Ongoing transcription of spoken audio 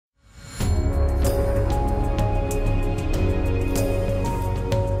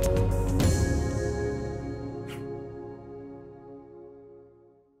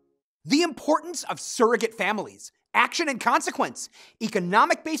importance of surrogate families, action and consequence,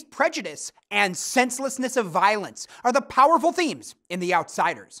 economic-based prejudice, and senselessness of violence are the powerful themes in The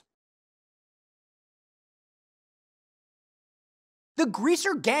Outsiders. The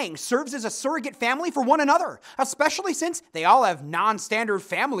Greaser gang serves as a surrogate family for one another, especially since they all have non-standard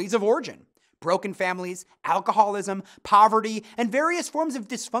families of origin. Broken families, alcoholism, poverty, and various forms of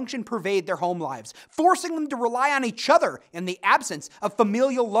dysfunction pervade their home lives, forcing them to rely on each other in the absence of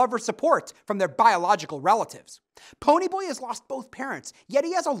familial love or support from their biological relatives. Ponyboy has lost both parents, yet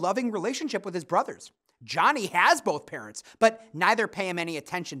he has a loving relationship with his brothers. Johnny has both parents, but neither pay him any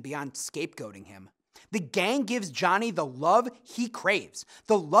attention beyond scapegoating him. The gang gives Johnny the love he craves,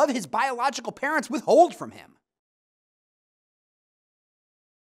 the love his biological parents withhold from him.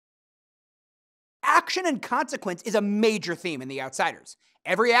 Action and consequence is a major theme in The Outsiders.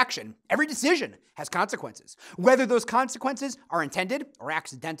 Every action, every decision has consequences, whether those consequences are intended or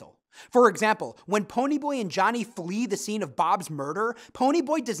accidental. For example, when Ponyboy and Johnny flee the scene of Bob's murder,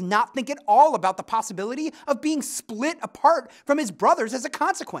 Ponyboy does not think at all about the possibility of being split apart from his brothers as a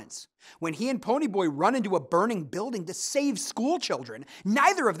consequence. When he and Ponyboy run into a burning building to save school children,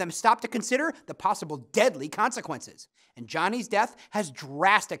 neither of them stop to consider the possible deadly consequences. And Johnny's death has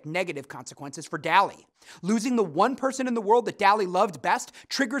drastic negative consequences for Dally. Losing the one person in the world that Dally loved best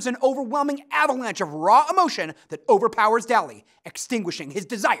triggers an overwhelming avalanche of raw emotion that overpowers Dally, extinguishing his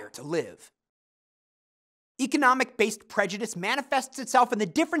desire to live. Economic-based prejudice manifests itself in the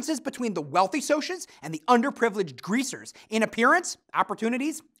differences between the wealthy Socs and the underprivileged Greasers in appearance,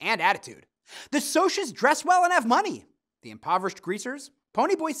 opportunities, and attitude. The Socs dress well and have money. The impoverished Greasers,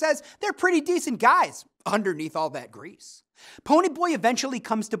 Ponyboy says they're pretty decent guys underneath all that grease. Ponyboy eventually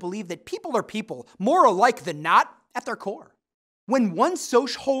comes to believe that people are people, more alike than not, at their core. When one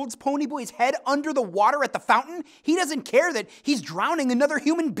Soc holds Ponyboy's head under the water at the fountain, he doesn't care that he's drowning another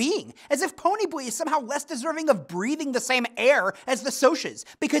human being, as if Ponyboy is somehow less deserving of breathing the same air as the Socs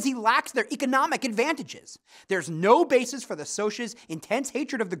because he lacks their economic advantages. There's no basis for the Socs' intense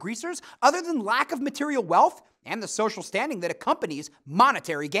hatred of the Greasers other than lack of material wealth and the social standing that accompanies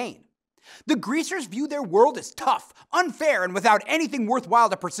monetary gain. The Greasers view their world as tough, unfair, and without anything worthwhile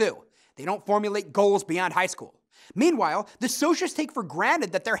to pursue. They don't formulate goals beyond high school. Meanwhile, the Socs take for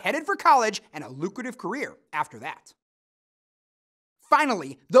granted that they're headed for college and a lucrative career after that.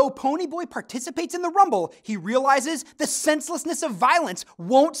 Finally, though Ponyboy participates in the rumble, he realizes the senselessness of violence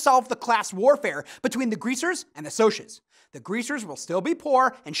won't solve the class warfare between the Greasers and the Socs. The Greasers will still be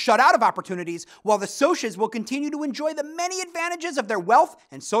poor and shut out of opportunities, while the Socs will continue to enjoy the many advantages of their wealth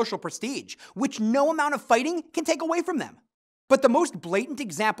and social prestige, which no amount of fighting can take away from them. But the most blatant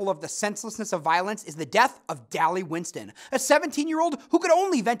example of the senselessness of violence is the death of Dally Winston, a 17-year-old who could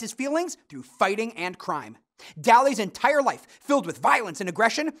only vent his feelings through fighting and crime. Dally's entire life, filled with violence and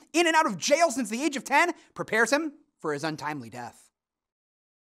aggression, in and out of jail since the age of 10, prepares him for his untimely death.